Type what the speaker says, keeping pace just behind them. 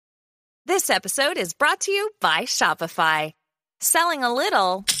This episode is brought to you by Shopify. Selling a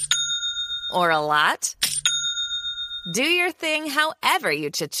little or a lot? Do your thing however you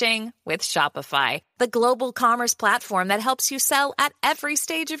cha-ching with Shopify, the global commerce platform that helps you sell at every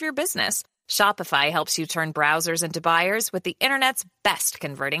stage of your business. Shopify helps you turn browsers into buyers with the internet's best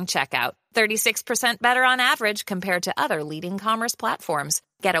converting checkout. 36% better on average compared to other leading commerce platforms.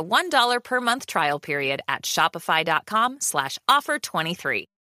 Get a $1 per month trial period at shopify.com/offer23.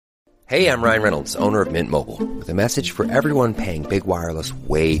 Hey, I'm Ryan Reynolds, owner of Mint Mobile, with a message for everyone paying big wireless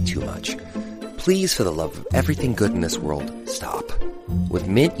way too much. Please, for the love of everything good in this world, stop. With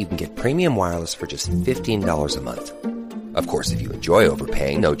Mint, you can get premium wireless for just $15 a month. Of course, if you enjoy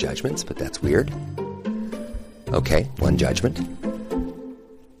overpaying, no judgments, but that's weird. Okay, one judgment.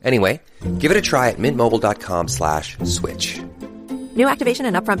 Anyway, give it a try at mintmobile.com/switch. New activation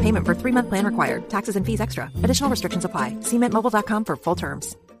and upfront payment for 3-month plan required. Taxes and fees extra. Additional restrictions apply. See mintmobile.com for full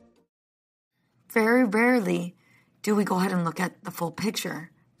terms. Very rarely do we go ahead and look at the full picture.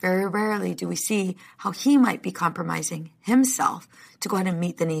 Very rarely do we see how he might be compromising himself to go ahead and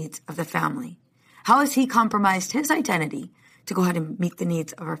meet the needs of the family. How has he compromised his identity to go ahead and meet the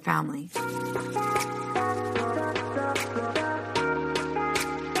needs of our family?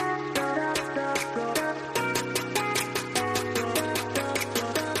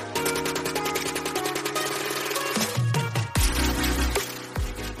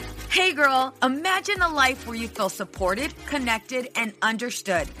 Hey girl, imagine a life where you feel supported, connected, and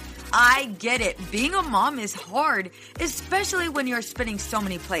understood. I get it. Being a mom is hard, especially when you're spinning so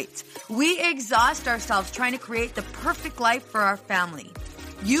many plates. We exhaust ourselves trying to create the perfect life for our family.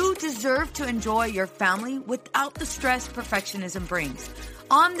 You deserve to enjoy your family without the stress perfectionism brings.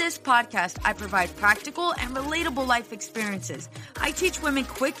 On this podcast, I provide practical and relatable life experiences. I teach women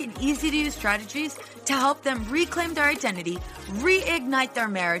quick and easy-to-use strategies to help them reclaim their identity, reignite their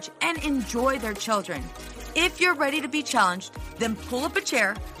marriage, and enjoy their children. If you're ready to be challenged, then pull up a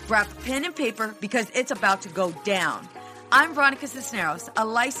chair, grab a pen and paper, because it's about to go down. I'm Veronica Cisneros, a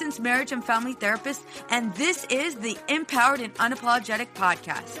licensed marriage and family therapist, and this is the Empowered and Unapologetic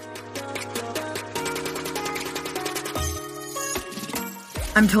Podcast.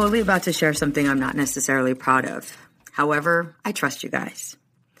 I'm totally about to share something I'm not necessarily proud of. However, I trust you guys.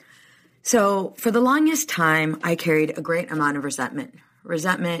 So for the longest time, I carried a great amount of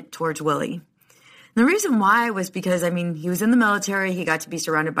resentment towards Willie. And the reason why was because, he was in the military. He got to be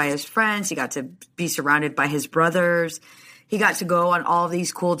surrounded by his friends. He got to be surrounded by his brothers. He got to go on all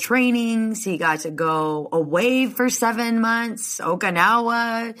these cool trainings. He got to go away for 7 months,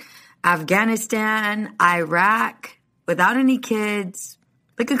 Okinawa, Afghanistan, Iraq, without any kids.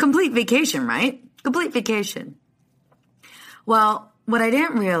 Like a complete vacation, right? Complete vacation. Well, what I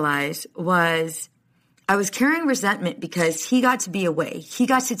didn't realize was I was carrying resentment because he got to be away. He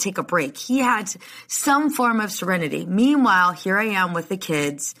got to take a break. He had some form of serenity. Meanwhile, here I am with the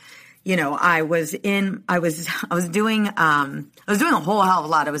kids. I was doing a whole hell of a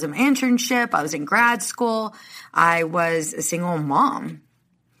lot. I was in my internship. I was in grad school. I was a single mom.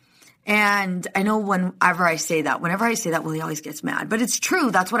 And I know whenever I say that, Willie always gets mad. But it's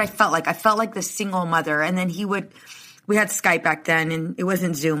true. That's what I felt like. I felt like the single mother. And then we had Skype back then, and it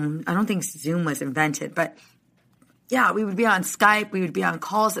wasn't Zoom. I don't think Zoom was invented. But yeah, we would be on Skype. We would be on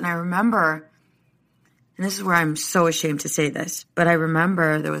calls. And I remember, and this is where I'm so ashamed to say this, but I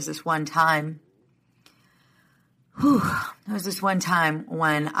remember there was this one time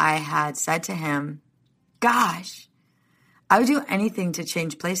when I had said to him, gosh, I would do anything to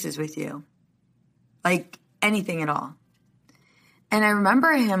change places with you. Like anything at all. And I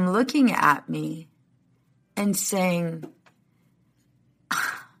remember him looking at me and saying,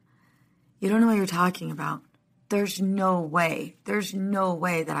 you don't know what you're talking about. There's no way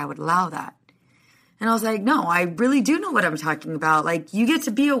that I would allow that. And I was like, no, I really do know what I'm talking about. Like, you get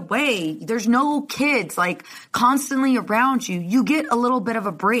to be away. There's no kids, like, constantly around you. You get a little bit of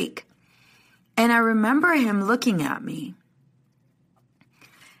a break. And I remember him looking at me.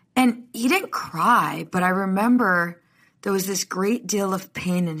 And he didn't cry, but I remember there was this great deal of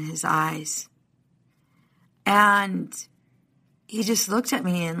pain in his eyes. And he just looked at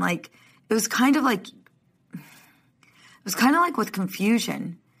me and it was kind of like with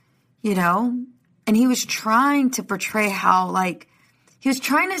confusion, And he was trying to portray how he was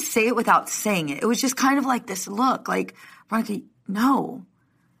trying to say it without saying it. It was just kind of like this look, like, Veronica, no,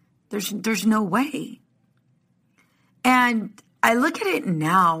 there's no way. And I look at it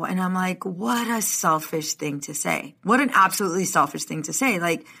now and I'm like, what a selfish thing to say. What an absolutely selfish thing to say.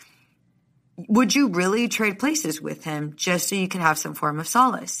 Like, would you really trade places with him just so you could have some form of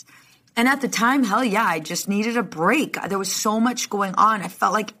solace? And at the time, hell yeah, I just needed a break. There was so much going on. I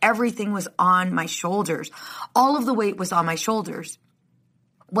felt like everything was on my shoulders. All of the weight was on my shoulders.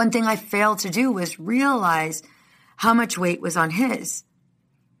 One thing I failed to do was realize how much weight was on his.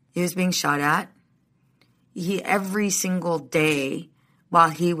 He was being shot at. Every single day while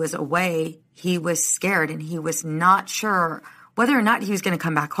he was away, he was scared and he was not sure whether or not he was going to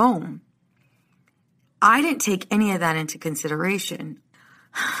come back home. I didn't take any of that into consideration.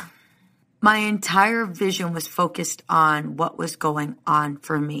 My entire vision was focused on what was going on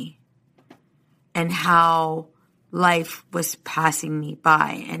for me and how life was passing me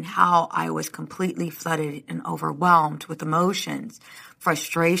by and how I was completely flooded and overwhelmed with emotions,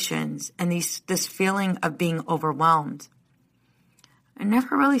 frustrations, and this feeling of being overwhelmed. I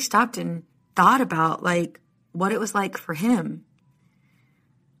never really stopped and thought about what it was like for him.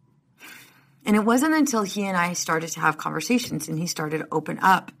 And it wasn't until he and I started to have conversations and he started to open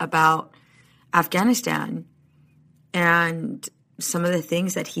up about Afghanistan and some of the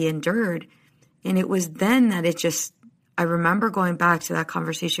things that he endured. And it was then that I remember going back to that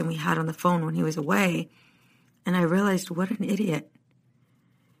conversation we had on the phone when he was away. And I realized, what an idiot.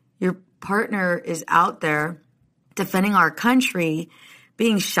 Your partner is out there defending our country,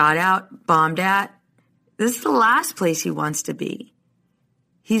 being shot out, bombed at. This is the last place he wants to be.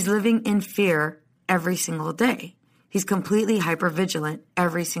 He's living in fear every single day. He's completely hypervigilant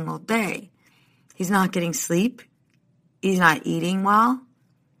every single day. He's not getting sleep. He's not eating well.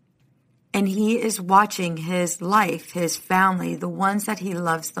 And he is watching his life, his family, the ones that he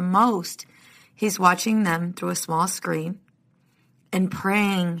loves the most. He's watching them through a small screen and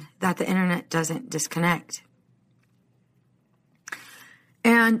praying that the internet doesn't disconnect.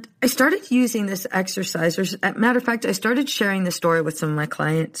 And I started using this exercise. As a matter of fact, I started sharing the story with some of my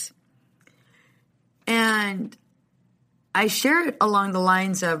clients. And I share it along the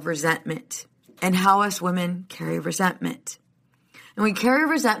lines of resentment and how us women carry resentment. And we carry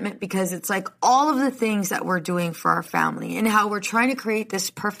resentment because it's like all of the things that we're doing for our family and how we're trying to create this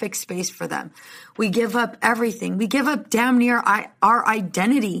perfect space for them. We give up everything. We give up damn near our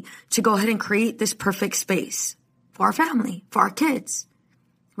identity to go ahead and create this perfect space for our family, for our kids,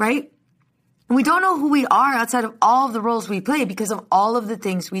 right? And we don't know who we are outside of all of the roles we play because of all of the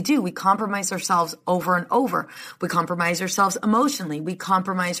things we do. We compromise ourselves over and over. We compromise ourselves emotionally. We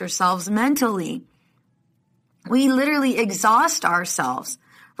compromise ourselves mentally. We literally exhaust ourselves,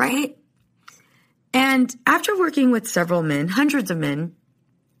 right? And after working with several men, hundreds of men,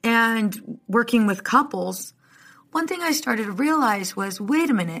 and working with couples, one thing I started to realize was, wait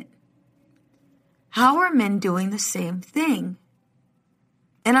a minute, how are men doing the same thing?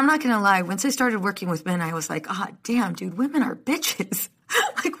 And I'm not going to lie, once I started working with men, I was like, damn, dude, women are bitches.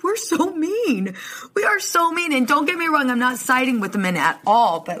 We're so mean. We are so mean. And don't get me wrong, I'm not siding with the men at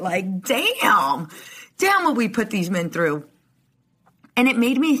all, but damn what we put these men through. And it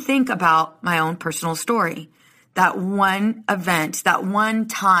made me think about my own personal story. That one event, that one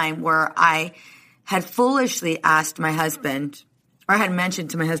time where I had foolishly asked my husband, or I had mentioned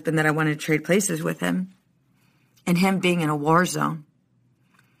to my husband that I wanted to trade places with him, and him being in a war zone.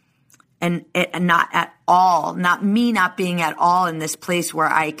 And not at all, not being at all in this place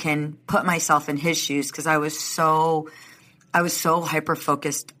where I can put myself in his shoes because I was so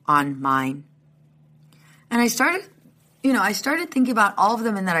hyper-focused on mine. And I started thinking about all of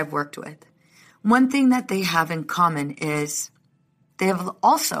the men that I've worked with. One thing that they have in common is they have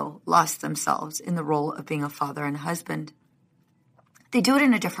also lost themselves in the role of being a father and a husband. They do it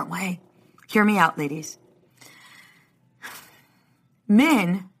in a different way. Hear me out, ladies.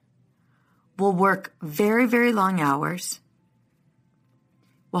 Men will work very, very long hours,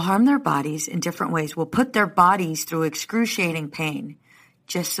 will harm their bodies in different ways, will put their bodies through excruciating pain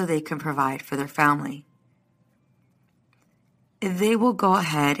just so they can provide for their family. They will go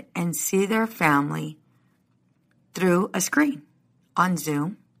ahead and see their family through a screen, on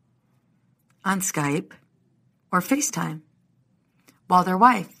Zoom, on Skype, or FaceTime, while their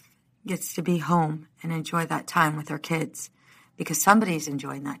wife gets to be home and enjoy that time with her kids because somebody's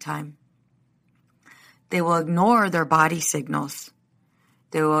enjoying that time. They will ignore their body signals.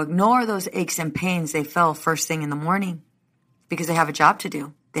 They will ignore those aches and pains they feel first thing in the morning because they have a job to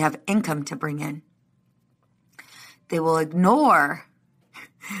do. They have income to bring in. They will ignore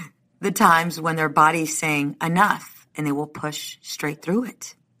the times when their body's saying enough, and they will push straight through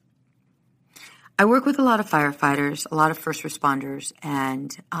it. I work with a lot of firefighters, a lot of first responders,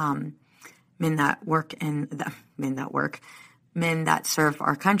 and men that serve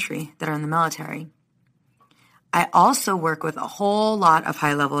our country, that are in the military. I also work with a whole lot of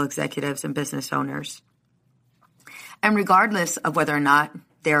high-level executives and business owners. And regardless of whether or not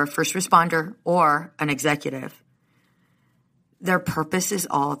they're a first responder or an executive, their purpose is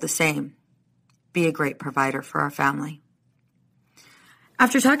all the same. Be a great provider for our family.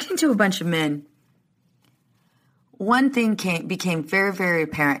 After talking to a bunch of men, one thing became very, very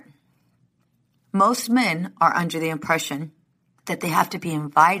apparent. Most men are under the impression that they have to be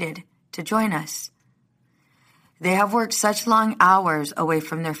invited to join us. They have worked such long hours away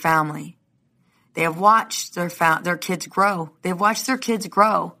from their family. They have watched their kids grow. They've watched their kids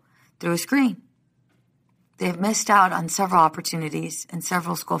grow through a screen. They've missed out on several opportunities and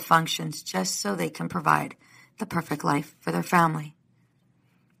several school functions just so they can provide the perfect life for their family.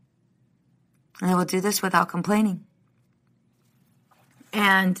 And they will do this without complaining.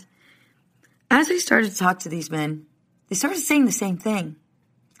 And as I started to talk to these men, they started saying the same thing.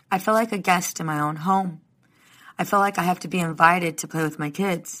 I feel like a guest in my own home. I feel like I have to be invited to play with my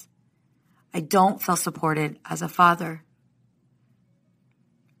kids. I don't feel supported as a father.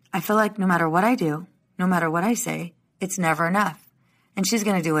 I feel like no matter what I do, no matter what I say, it's never enough. And she's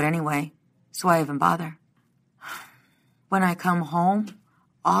going to do it anyway, so why even bother? When I come home,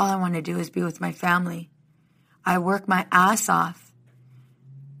 all I want to do is be with my family. I work my ass off,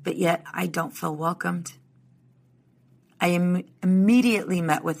 but yet I don't feel welcomed. I am immediately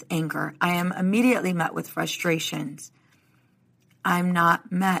met with anger. I am immediately met with frustrations. I'm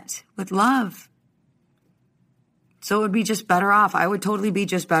not met with love. So it would be just better off. I would totally be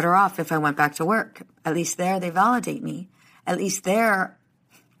just better off if I went back to work. At least there, they validate me. At least there,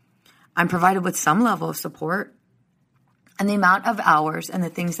 I'm provided with some level of support. And the amount of hours and the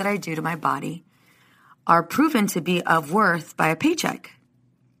things that I do to my body are proven to be of worth by a paycheck.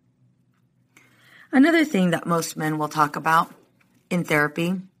 Another thing that most men will talk about in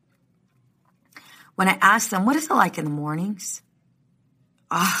therapy, when I ask them, what is it like in the mornings?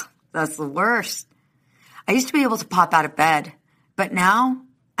 That's the worst. I used to be able to pop out of bed, but now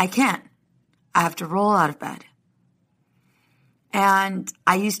I can't. I have to roll out of bed. And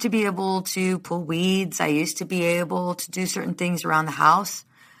I used to be able to pull weeds. I used to be able to do certain things around the house.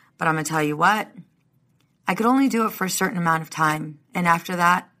 But I'm going to tell you what, I could only do it for a certain amount of time. And after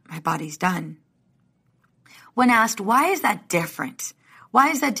that, my body's done. When asked, why is that different? Why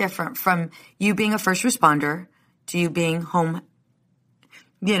is that different from you being a first responder to you being home,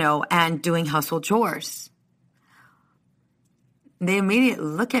 and doing household chores? They immediately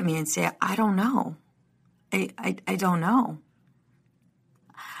look at me and say, I don't know. I don't know.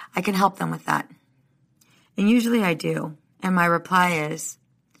 I can help them with that. And usually I do. And my reply is,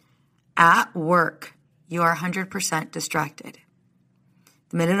 at work, you are 100% distracted.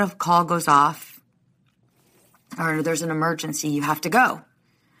 The minute a call goes off, or there's an emergency, you have to go.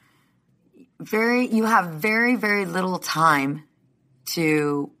 You have very, very little time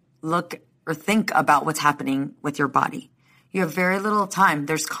to look or think about what's happening with your body. You have very little time.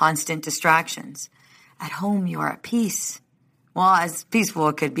 There's constant distractions. At home, you are at peace. Well, as peaceful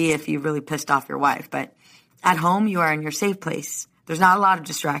it could be if you really pissed off your wife, but at home, you are in your safe place. There's not a lot of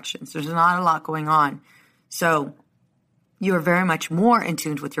distractions. There's not a lot going on. So you are very much more in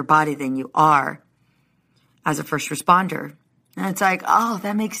tune with your body than you are as a first responder. And it's like, oh,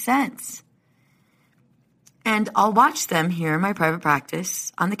 that makes sense. And I'll watch them here in my private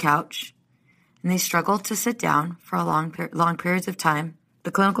practice on the couch, and they struggle to sit down for a long periods of time.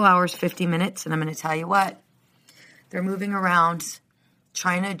 The clinical hour is 50 minutes, and I'm going to tell you what, they're moving around,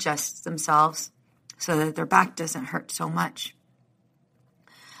 trying to adjust themselves so that their back doesn't hurt so much.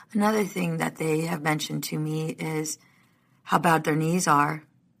 Another thing that they have mentioned to me is how bad their knees are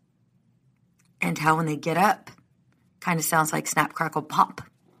and how when they get up, kind of sounds like snap, crackle, pop.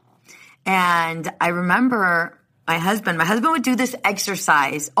 And I remember my husband would do this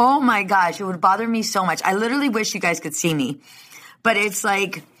exercise. Oh my gosh, it would bother me so much. I literally wish you guys could see me. But it's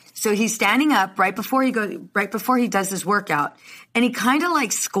like, so he's standing up right before he does his workout, and he kind of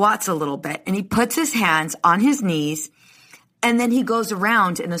like squats a little bit, and he puts his hands on his knees, and then he goes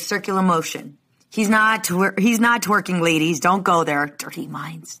around in a circular motion. He's not twerking, ladies. Don't go there. Dirty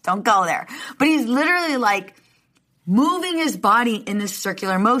minds. Don't go there. But he's literally like moving his body in this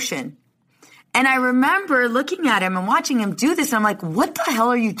circular motion. And I remember looking at him and watching him do this. And I'm like, what the hell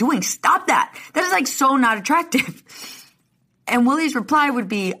are you doing? Stop that. That is like so not attractive. And Willie's reply would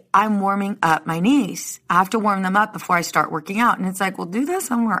be, I'm warming up my knees. I have to warm them up before I start working out. And it's like, well, do that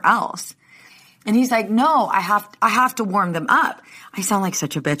somewhere else. And he's like, no, I have to warm them up. I sound like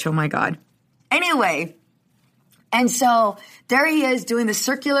such a bitch. Oh my God. Anyway, and so there he is doing the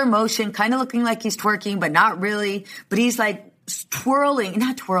circular motion, kind of looking like he's twerking, but not really. But he's like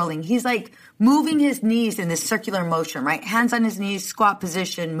not twirling. He's like moving his knees in this circular motion, right? Hands on his knees, squat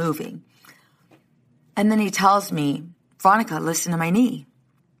position, moving. And then he tells me, Veronica, listen to my knee.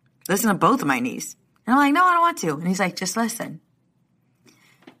 listen to both of my knees. And I'm like, no, I don't want to. And he's like, just listen.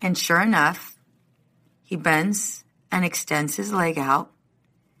 And sure enough, he bends and extends his leg out.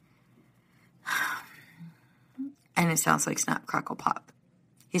 And it sounds like Snap, Crackle, Pop.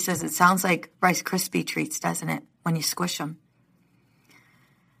 He says, it sounds like Rice Krispie treats, doesn't it, when you squish them?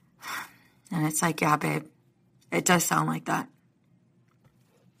 And it's like, yeah, babe, it does sound like that.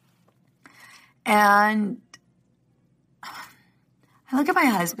 And I look at my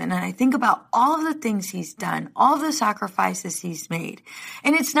husband and I think about all of the things he's done, all of the sacrifices he's made.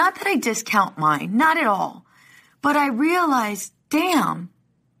 And it's not that I discount mine, not at all. But I realize, damn,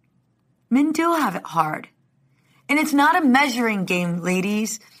 men do have it hard. And it's not a measuring game,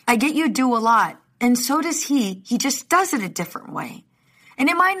 ladies. I get you do a lot. And so does he. He just does it a different way. And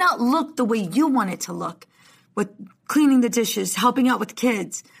it might not look the way you want it to look, with cleaning the dishes, helping out with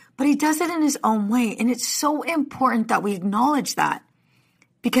kids. But he does it in his own way. And it's so important that we acknowledge that.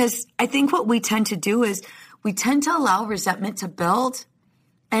 Because I think what we tend to do is we tend to allow resentment to build.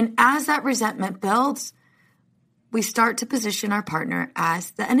 And as that resentment builds, we start to position our partner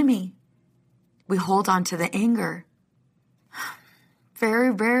as the enemy. We hold on to the anger.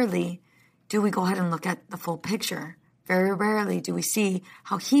 Very rarely do we go ahead and look at the full picture. Very rarely do we see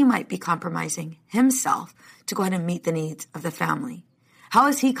how he might be compromising himself to go ahead and meet the needs of the family. How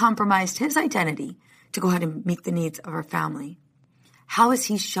has he compromised his identity to go ahead and meet the needs of our family? How is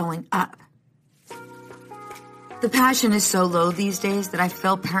he showing up? The passion is so low these days that I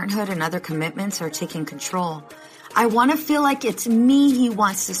feel parenthood and other commitments are taking control. I want to feel like it's me he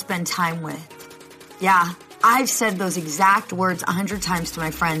wants to spend time with. Yeah, I've said those exact words 100 times to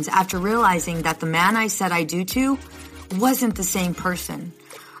my friends after realizing that the man I said I do to wasn't the same person.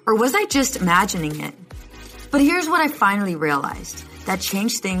 Or was I just imagining it? But here's what I finally realized that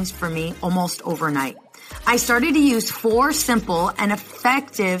changed things for me almost overnight. I started to use 4 simple and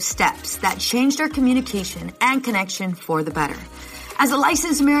effective steps that changed our communication and connection for the better. As a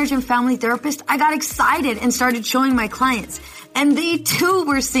licensed marriage and family therapist, I got excited and started showing my clients. And they too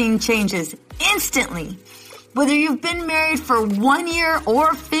were seeing changes instantly. Whether you've been married for 1 year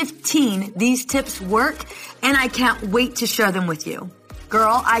or 15, these tips work, and I can't wait to share them with you.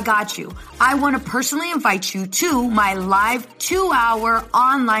 Girl, I got you. I want to personally invite you to my live 2-hour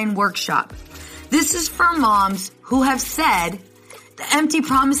online workshop. This is for moms who have said, the empty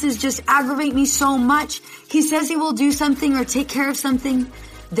promises just aggravate me so much. He says he will do something or take care of something,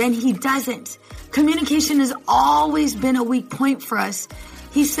 then he doesn't. Communication has always been a weak point for us.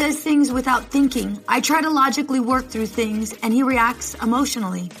 He says things without thinking. I try to logically work through things and he reacts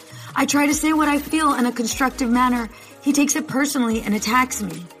emotionally. I try to say what I feel in a constructive manner. He takes it personally and attacks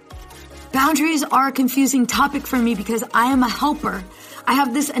me. Boundaries are a confusing topic for me because I am a helper. I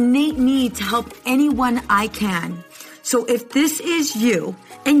have this innate need to help anyone I can. So if this is you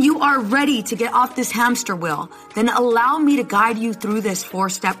and you are ready to get off this hamster wheel, then allow me to guide you through this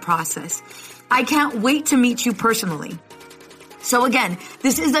 4-step process. I can't wait to meet you personally. So again,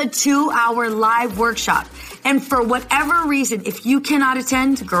 this is a 2-hour live workshop. And for whatever reason, if you cannot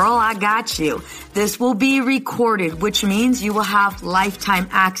attend, girl, I got you. This will be recorded, which means you will have lifetime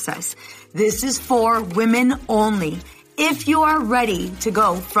access. This is for women only. If you are ready to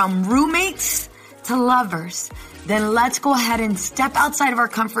go from roommates to lovers, then let's go ahead and step outside of our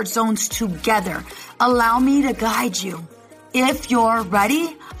comfort zones together. Allow me to guide you. If you're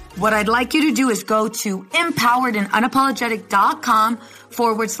ready, what I'd like you to do is go to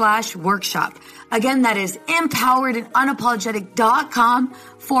empoweredandunapologetic.com/workshop. Again, that is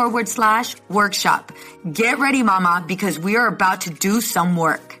empoweredandunapologetic.com/workshop. Get ready, mama, because we are about to do some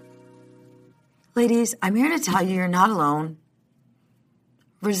work. Ladies, I'm here to tell you you're not alone.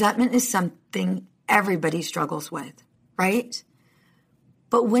 Resentment is something everybody struggles with, right?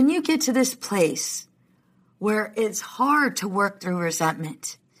 But when you get to this place where it's hard to work through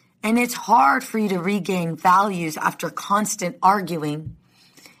resentment, and it's hard for you to regain values after constant arguing,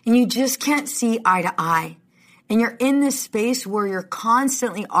 and you just can't see eye to eye, and you're in this space where you're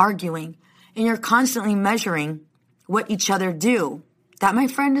constantly arguing, and you're constantly measuring what each other do. That, my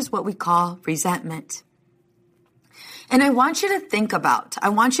friend, is what we call resentment. And I want you to think about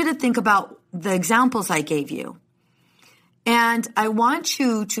the examples I gave you. And I want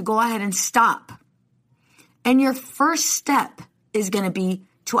you to go ahead and stop. And your first step is going to be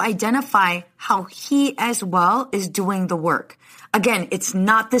to identify how he as well is doing the work. Again, it's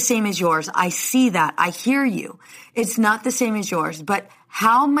not the same as yours. I see that. I hear you. It's not the same as yours. But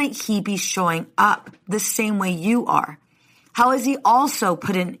how might he be showing up the same way you are? How is he also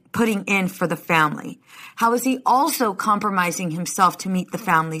putting in for the family? How is he also compromising himself to meet the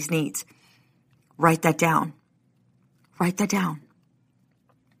family's needs? Write that down. Write that down.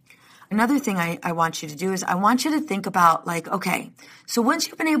 Another thing I want you to do is I want you to think about like, okay, so once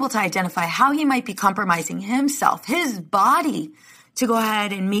you've been able to identify how he might be compromising himself, his body, to go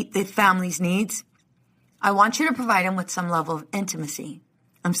ahead and meet the family's needs, I want you to provide him with some level of intimacy.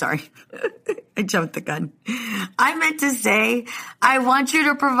 I'm sorry. I jumped the gun. I meant to say, I want you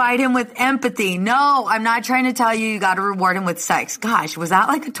to provide him with empathy. No, I'm not trying to tell you got to reward him with sex. Gosh, was that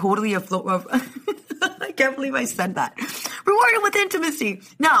like a float of... I can't believe I said that. Reward him with intimacy.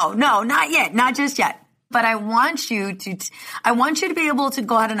 No, not yet. Not just yet. But I want you to be able to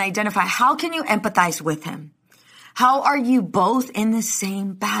go ahead and identify how can you empathize with him? How are you both in the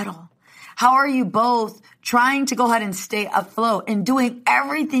same battle? How are you both trying to go ahead and stay afloat and doing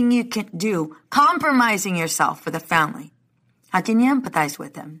everything you can do, compromising yourself for the family? How can you empathize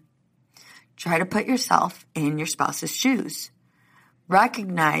with them? Try to put yourself in your spouse's shoes.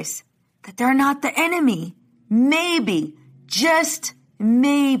 Recognize that they're not the enemy. Maybe, just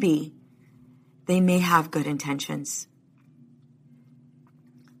maybe, they may have good intentions.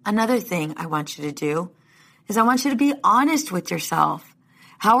 Another thing I want you to do is I want you to be honest with yourself.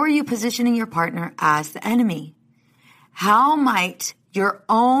 How are you positioning your partner as the enemy? How might your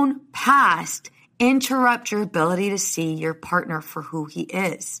own past interrupt your ability to see your partner for who he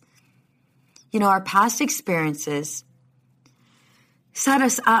is? You know, our past experiences set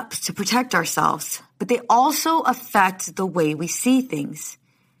us up to protect ourselves, but they also affect the way we see things.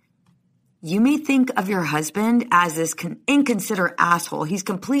 You may think of your husband as this inconsiderate asshole. He's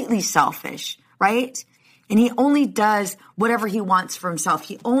completely selfish, right? And he only does whatever he wants for himself.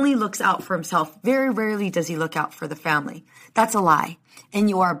 He only looks out for himself. Very rarely does he look out for the family. That's a lie. And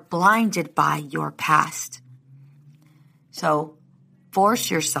you are blinded by your past. So force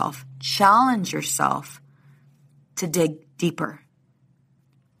yourself, challenge yourself to dig deeper.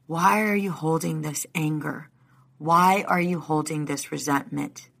 Why are you holding this anger? Why are you holding this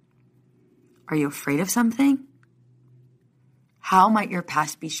resentment? Are you afraid of something? How might your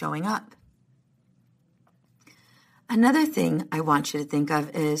past be showing up? Another thing I want you to think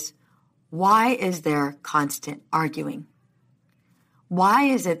of is, why is there constant arguing? Why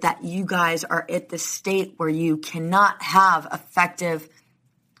is it that you guys are at the state where you cannot have an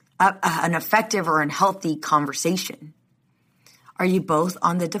effective or unhealthy conversation? Are you both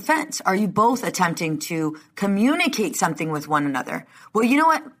on the defense? Are you both attempting to communicate something with one another? Well, you know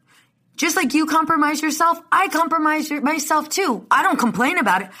what? Just like you compromise yourself, I compromise myself too. I don't complain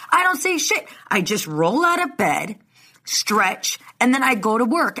about it. I don't say shit. I just roll out of bed, stretch, and then I go to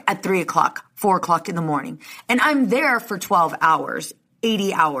work at 3 o'clock, 4 o'clock in the morning. And I'm there for 12 hours,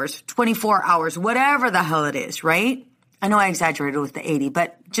 80 hours, 24 hours, whatever the hell it is, right? I know I exaggerated with the 80,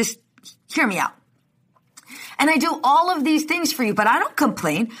 but just hear me out. And I do all of these things for you, but I don't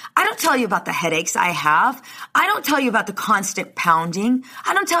complain. I don't tell you about the headaches I have. I don't tell you about the constant pounding.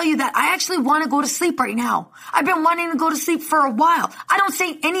 I don't tell you that I actually want to go to sleep right now. I've been wanting to go to sleep for a while. I don't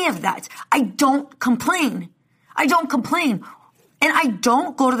say any of that. I don't complain. I don't complain. And I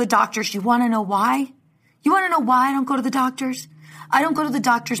don't go to the doctors. You want to know why? You want to know why I don't go to the doctors? I don't go to the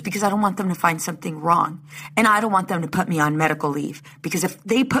doctors because I don't want them to find something wrong. And I don't want them to put me on medical leave. Because if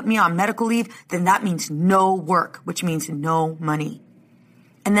they put me on medical leave, then that means no work, which means no money.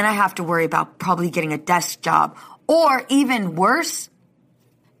 And then I have to worry about probably getting a desk job. Or even worse,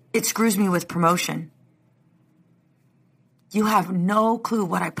 it screws me with promotion. You have no clue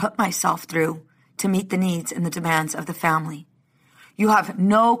what I put myself through to meet the needs and the demands of the family. You have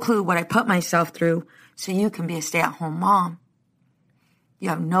no clue what I put myself through so you can be a stay-at-home mom. You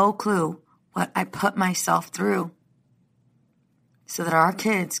have no clue what I put myself through so that our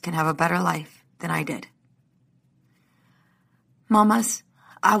kids can have a better life than I did. Mamas,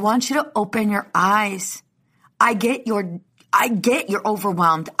 I want you to open your eyes. I get you're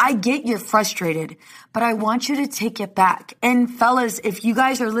overwhelmed. I get you're frustrated, but I want you to take it back. And fellas, if you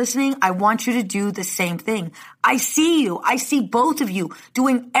guys are listening, I want you to do the same thing. I see you. I see both of you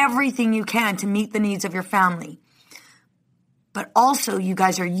doing everything you can to meet the needs of your family. But also you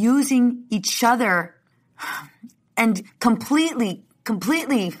guys are using each other and completely,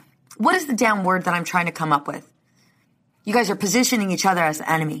 what is the damn word that I'm trying to come up with? You guys are positioning each other as the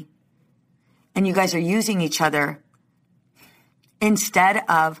enemy. And you guys are using each other instead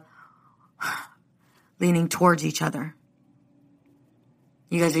of leaning towards each other.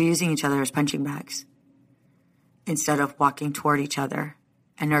 You guys are using each other as punching bags instead of walking toward each other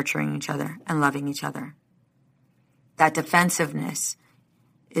and nurturing each other and loving each other. That defensiveness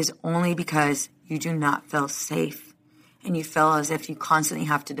is only because you do not feel safe and you feel as if you constantly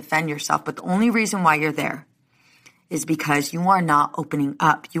have to defend yourself. But the only reason why you're there is because you are not opening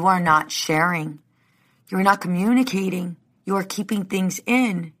up. You are not sharing. You are not communicating. You are keeping things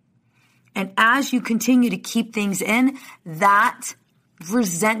in. And as you continue to keep things in, that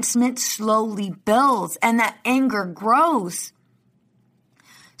resentment slowly builds and that anger grows.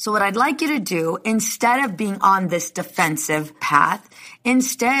 So what I'd like you to do, instead of being on this defensive path,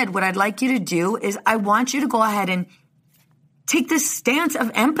 instead, what I'd like you to do is I want you to go ahead and take this stance of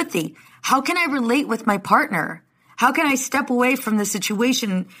empathy. How can I relate with my partner? How can I step away from the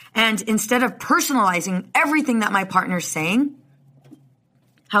situation and instead of personalizing everything that my partner's saying,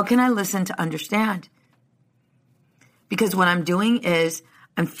 how can I listen to understand? Because what I'm doing is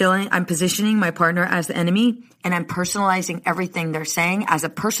I'm positioning my partner as the enemy and I'm personalizing everything they're saying as a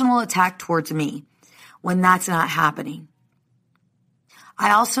personal attack towards me when that's not happening.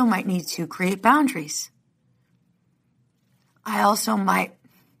 I also might need to create boundaries. I also might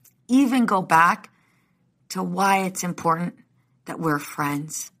even go back to why it's important that we're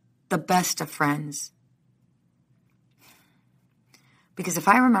friends, the best of friends. Because if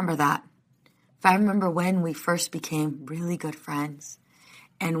I remember that, if I remember when we first became really good friends,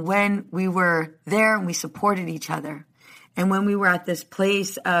 and when we were there and we supported each other, and when we were at this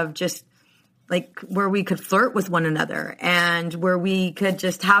place of just like where we could flirt with one another and where we could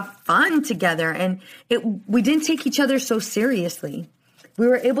just have fun together, and we didn't take each other so seriously. We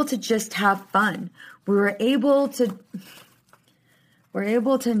were able to just have fun. We were able to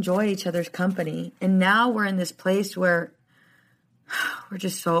enjoy each other's company. And now we're in this place where we're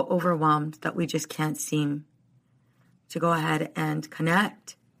just so overwhelmed that we just can't seem to go ahead and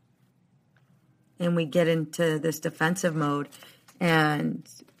connect. And we get into this defensive mode and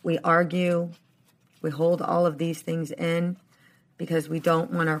we argue. We hold all of these things in because we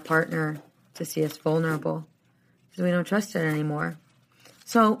don't want our partner to see us vulnerable because we don't trust it anymore.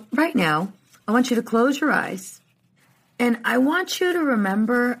 So right now, I want you to close your eyes and I want you to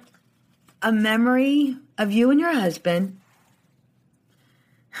remember a memory of you and your husband.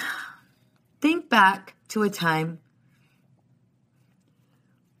 Think back to a time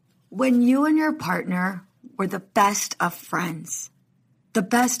when you and your partner were the best of friends. The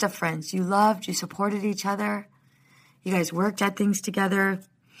best of friends. You loved, you supported each other. You guys worked at things together.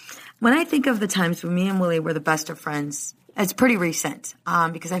 When I think of the times when me and Willie were the best of friends, it's pretty recent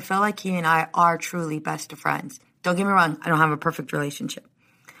because I feel like he and I are truly best of friends. Don't get me wrong, I don't have a perfect relationship.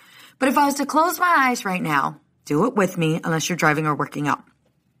 But if I was to close my eyes right now, do it with me unless you're driving or working out.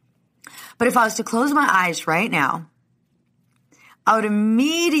 But if I was to close my eyes right now, I would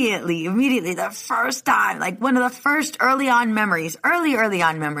immediately, the first time, like one of the first early on memories when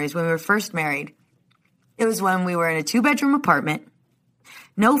we were first married, it was when we were in a 2-bedroom apartment,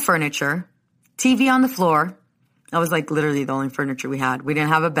 no furniture, TV on the floor. That was like literally the only furniture we had. We didn't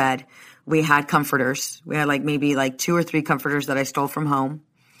have a bed. We had comforters. We had maybe 2 or 3 comforters that I stole from home.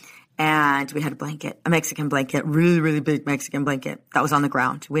 And we had a blanket, a Mexican blanket, really, really big Mexican blanket that was on the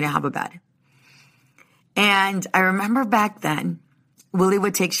ground. We didn't have a bed. And I remember back then, Willie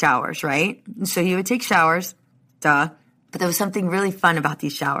would take showers, right? So he would take showers, duh. But there was something really fun about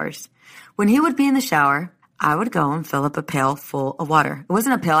these showers. When he would be in the shower, I would go and fill up a pail full of water. It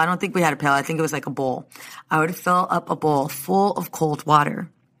wasn't a pail. I don't think we had a pail. I think it was like a bowl. I would fill up a bowl full of cold water.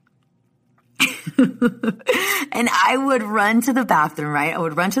 And I would run to the bathroom, right? I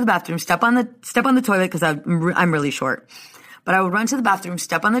would run to the bathroom, step on the toilet because I'm really short. But I would run to the bathroom,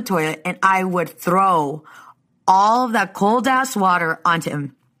 step on the toilet, and I would throw all of that cold ass water onto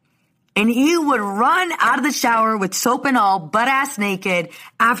him. And he would run out of the shower with soap and all, butt ass naked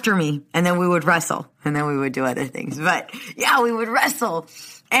after me. And then we would wrestle. And then we would do other things. But yeah, we would wrestle.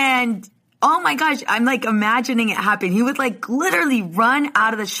 And oh my gosh, I'm imagining it happen. He would literally run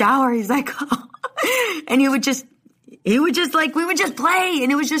out of the shower. He's like, oh. And we would just play.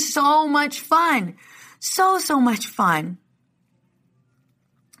 And it was just so much fun. So much fun.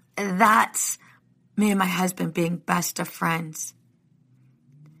 That's me and my husband being best of friends.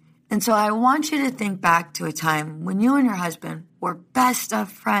 And so I want you to think back to a time when you and your husband were best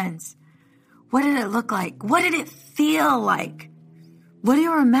of friends. What did it look like? What did it feel like? What do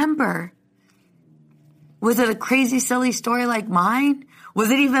you remember? Was it a crazy, silly story like mine?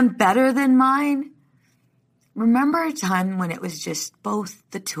 Was it even better than mine? Remember a time when it was just both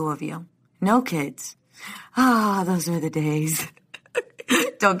the two of you. No kids. Those were the days.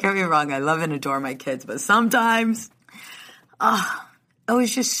 Don't get me wrong. I love and adore my kids, but sometimes, it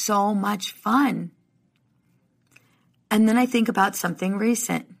was just so much fun. And then I think about something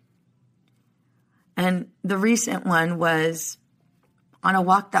recent. And the recent one was on a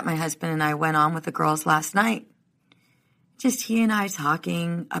walk that my husband and I went on with the girls last night. Just he and I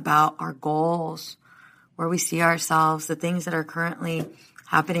talking about our goals, where we see ourselves, the things that are currently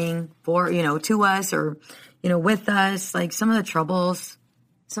happening for, to us or, with us, some of the troubles,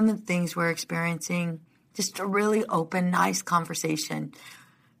 some of the things we're experiencing, just a really open, nice conversation.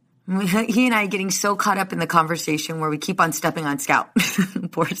 He and I are getting so caught up in the conversation where we keep on stepping on Scout.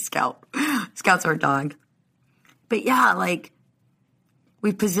 Poor Scout. Scout's our dog. But yeah, like,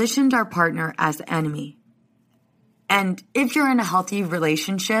 we've positioned our partner as the enemy. And if you're in a healthy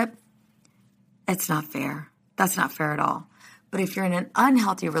relationship, it's not fair. That's not fair at all. But if you're in an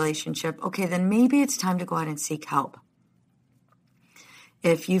unhealthy relationship, okay, then maybe it's time to go out and seek help.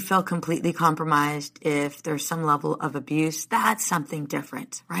 If you feel completely compromised, if there's some level of abuse, that's something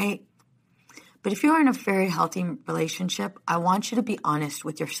different, right? But if you're in a very healthy relationship, I want you to be honest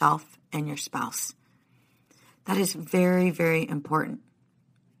with yourself and your spouse. That is very, very important.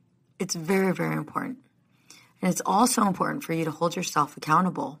 It's very, very important. And it's also important for you to hold yourself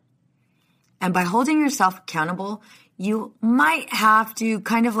accountable. And by holding yourself accountable, you might have to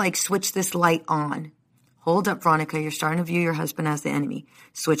kind of like switch this light on. Hold up, Veronica. You're starting to view your husband as the enemy.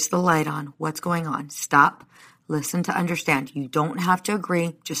 Switch the light on. What's going on? Stop. Listen to understand. You don't have to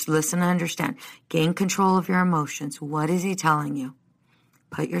agree. Just listen to understand. Gain control of your emotions. What is he telling you?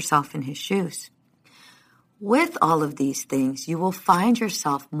 Put yourself in his shoes. With all of these things, you will find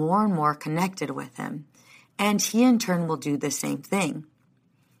yourself more and more connected with him. And he in turn will do the same thing.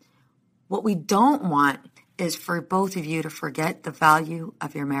 What we don't want is for both of you to forget the value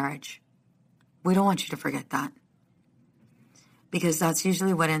of your marriage. We don't want you to forget that. Because that's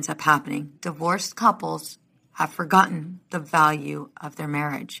usually what ends up happening. Divorced couples have forgotten the value of their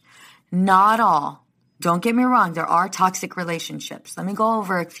marriage. Not all. Don't get me wrong. There are toxic relationships. Let me go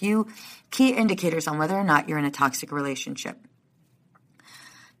over a few key indicators on whether or not you're in a toxic relationship.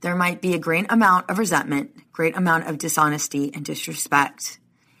 There might be a great amount of resentment, great amount of dishonesty and disrespect.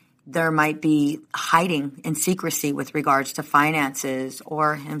 There might be hiding and secrecy with regards to finances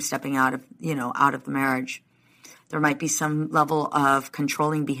or him stepping out of the marriage. There might be some level of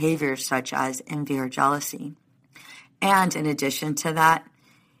controlling behaviors such as envy or jealousy. And in addition to that,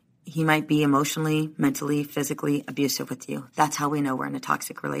 he might be emotionally, mentally, physically abusive with you. That's how we know we're in a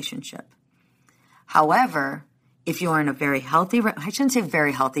toxic relationship. However, if you're in a very healthy, I shouldn't say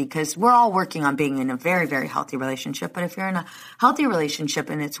very healthy because we're all working on being in a very, very healthy relationship. But if you're in a healthy relationship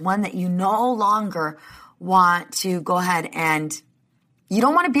and it's one that you no longer want to go ahead and you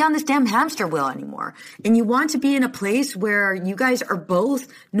don't want to be on this damn hamster wheel anymore. And you want to be in a place where you guys are both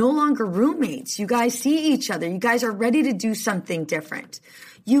no longer roommates. You guys see each other. You guys are ready to do something different.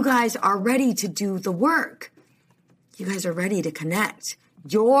 You guys are ready to do the work. You guys are ready to connect.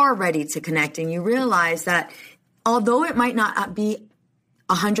 You're ready to connect. And you realize that although it might not be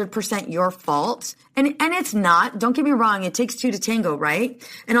 100% your fault, and it's not, don't get me wrong, it takes two to tango, right?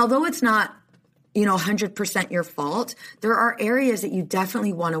 And although it's not, 100% your fault, there are areas that you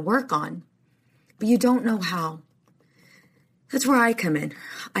definitely want to work on, but you don't know how. That's where I come in.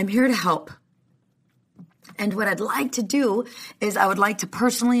 I'm here to help. And what I'd like to do is I would like to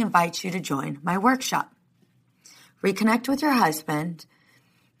personally invite you to join my workshop. Reconnect with your husband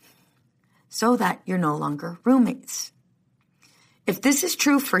so that you're no longer roommates. If this is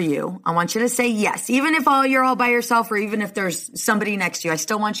true for you, I want you to say yes. Even if you're all by yourself or even if there's somebody next to you, I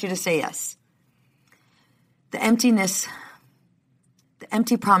still want you to say yes. The emptiness, the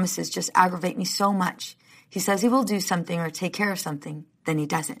empty promises just aggravate me so much. He says he will do something or take care of something, then he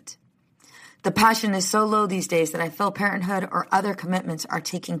doesn't. The passion is so low these days that I feel parenthood or other commitments are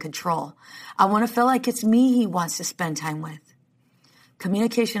taking control. I want to feel like it's me he wants to spend time with.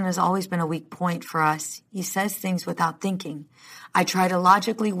 Communication has always been a weak point for us. He says things without thinking. I try to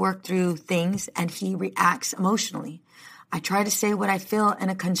logically work through things and he reacts emotionally. I try to say what I feel in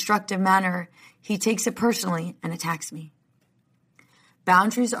a constructive manner. He takes it personally and attacks me.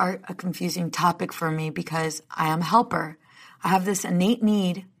 Boundaries are a confusing topic for me because I am a helper. I have this innate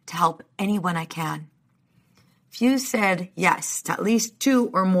need to help anyone I can. If you said yes to at least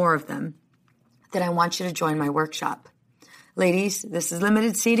 2 or more of them, then I want you to join my workshop. Ladies, this is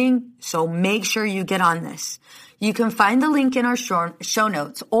limited seating, so make sure you get on this. You can find the link in our show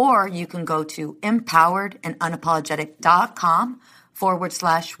notes, or you can go to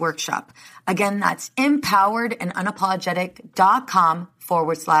empoweredandunapologetic.com/workshop. Again, that's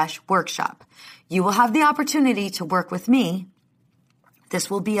empoweredandunapologetic.com/workshop. You will have the opportunity to work with me. This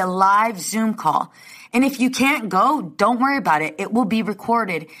will be a live Zoom call. And if you can't go, don't worry about it. It will be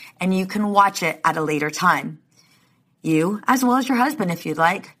recorded and you can watch it at a later time. You, as well as your husband if you'd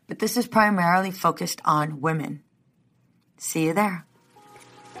like, but this is primarily focused on women. See you there.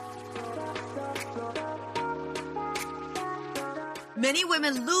 Many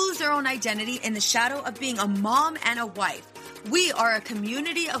women lose their own identity in the shadow of being a mom and a wife. We are a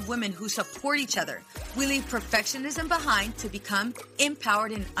community of women who support each other. We leave perfectionism behind to become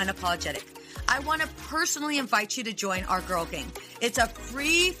empowered and unapologetic. I want to personally invite you to join our Girl Gang. It's a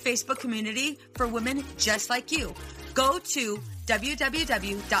free Facebook community for women just like you. Go to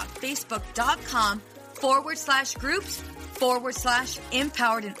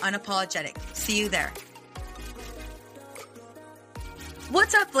www.facebook.com/groups/empowered and unapologetic. See you there.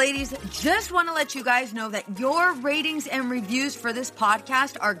 What's up, ladies? Just want to let you guys know that your ratings and reviews for this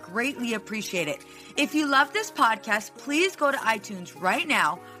podcast are greatly appreciated. If you love this podcast, please go to iTunes right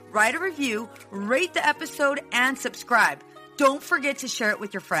now, write a review, rate the episode, and subscribe. Don't forget to share it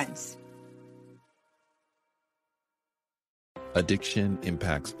with your friends. Addiction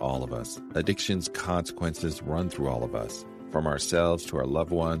impacts all of us. Addiction's consequences run through all of us. From ourselves to our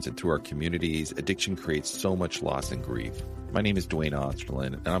loved ones and through our communities, addiction creates so much loss and grief. My name is Dwayne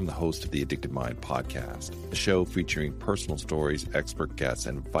Osterlin, and I'm the host of the Addicted Mind podcast, a show featuring personal stories, expert guests,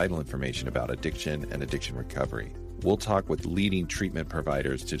 and vital information about addiction and addiction recovery. We'll talk with leading treatment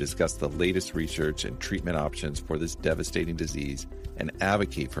providers to discuss the latest research and treatment options for this devastating disease and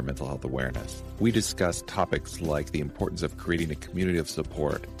advocate for mental health awareness. We discuss topics like the importance of creating a community of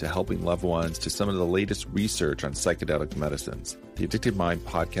support, to helping loved ones, to some of the latest research on psychedelic medicines. The Addicted Mind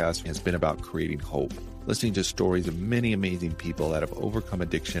podcast has been about creating hope, listening to stories of many amazing people that have overcome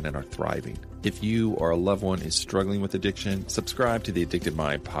addiction and are thriving. If you or a loved one is struggling with addiction, subscribe to the Addicted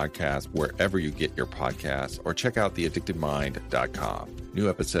Mind podcast wherever you get your podcasts, or check out theaddictedmind.com. New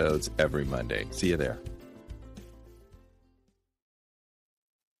episodes every Monday. See you there.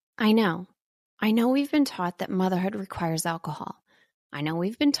 I know we've been taught that motherhood requires alcohol. I know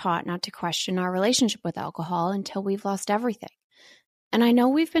we've been taught not to question our relationship with alcohol until we've lost everything. And I know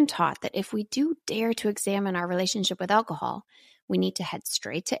we've been taught that if we do dare to examine our relationship with alcohol, we need to head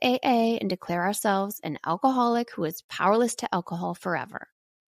straight to AA and declare ourselves an alcoholic who is powerless to alcohol forever.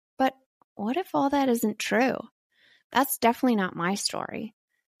 But what if all that isn't true? That's definitely not my story.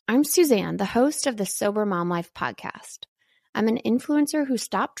 I'm Suzanne, the host of the Sober Mom Life podcast. I'm an influencer who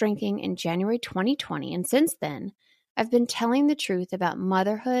stopped drinking in January 2020, and since then, I've been telling the truth about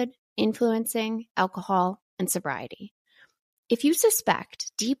motherhood, influencing, alcohol, and sobriety. If you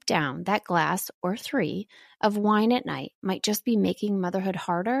suspect deep down that glass or 3 of wine at night might just be making motherhood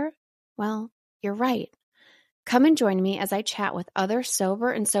harder, well, you're right. Come and join me as I chat with other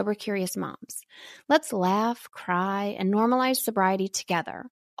sober and sober-curious moms. Let's laugh, cry, and normalize sobriety together,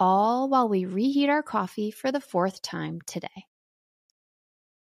 all while we reheat our coffee for the 4th time today.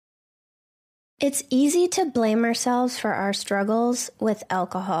 It's easy to blame ourselves for our struggles with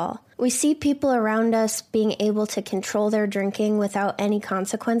alcohol. We see people around us being able to control their drinking without any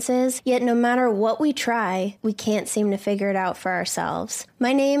consequences, yet no matter what we try, we can't seem to figure it out for ourselves.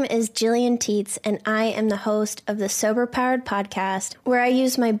 My name is Jillian Tietz, and I am the host of the Sober Powered podcast, where I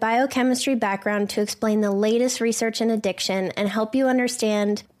use my biochemistry background to explain the latest research in addiction and help you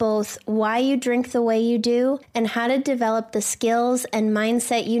understand both why you drink the way you do and how to develop the skills and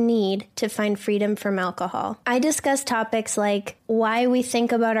mindset you need to find freedom from alcohol. I discuss topics like why we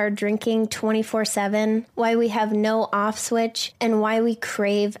think about our drinking 24/7, why we have no off switch, and why we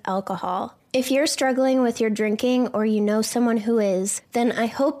crave alcohol. If you're struggling with your drinking or you know someone who is, then I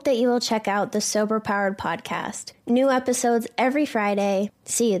hope that you will check out the Sober Powered podcast. New episodes every Friday.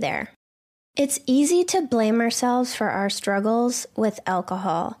 See you there. It's easy to blame ourselves for our struggles with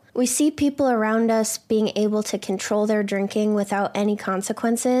alcohol. We see people around us being able to control their drinking without any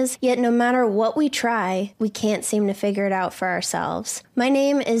consequences, yet no matter what we try, we can't seem to figure it out for ourselves. My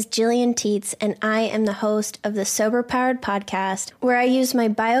name is Jillian Tietz, and I am the host of the Sober Powered podcast, where I use my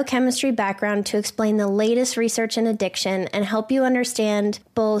biochemistry background to explain the latest research in addiction and help you understand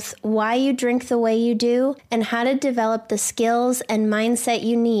both why you drink the way you do and how to develop the skills and mindset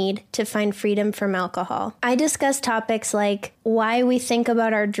you need to find freedom from alcohol. I discuss topics like why we think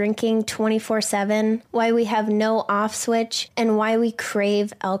about our drinking 24/7, why we have no off switch, and why we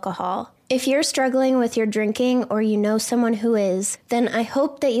crave alcohol. If you're struggling with your drinking or you know someone who is, then I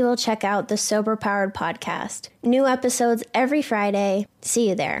hope that you will check out the Sober Powered podcast. New episodes every Friday. See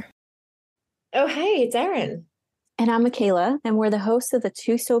you there. Oh, hey, it's Erin. And I'm Michaela, and we're the hosts of the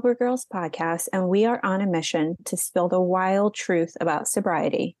Two Sober Girls podcast, and we are on a mission to spill the wild truth about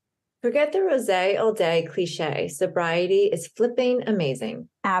sobriety. Forget the rosé all day cliche. Sobriety is flipping amazing.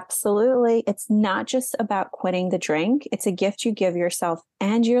 Absolutely. It's not just about quitting the drink. It's a gift you give yourself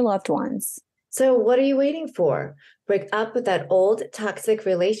and your loved ones. So what are you waiting for? Break up with that old toxic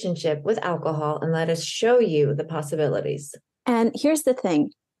relationship with alcohol and let us show you the possibilities. And here's the thing.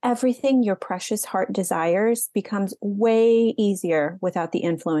 Everything your precious heart desires becomes way easier without the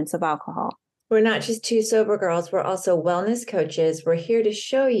influence of alcohol. We're not just two sober girls, we're also wellness coaches. We're here to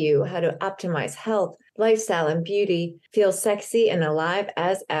show you how to optimize health, lifestyle, and beauty, feel sexy and alive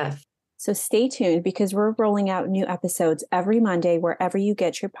as F. So stay tuned because we're rolling out new episodes every Monday wherever you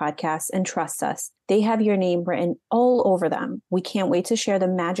get your podcasts, and trust us, they have your name written all over them. We can't wait to share the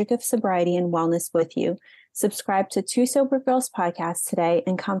magic of sobriety and wellness with you. Subscribe to Two Sober Girls Podcast today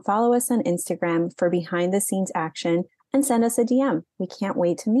and come follow us on Instagram for behind the scenes action and send us a DM. We can't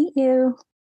wait to meet you.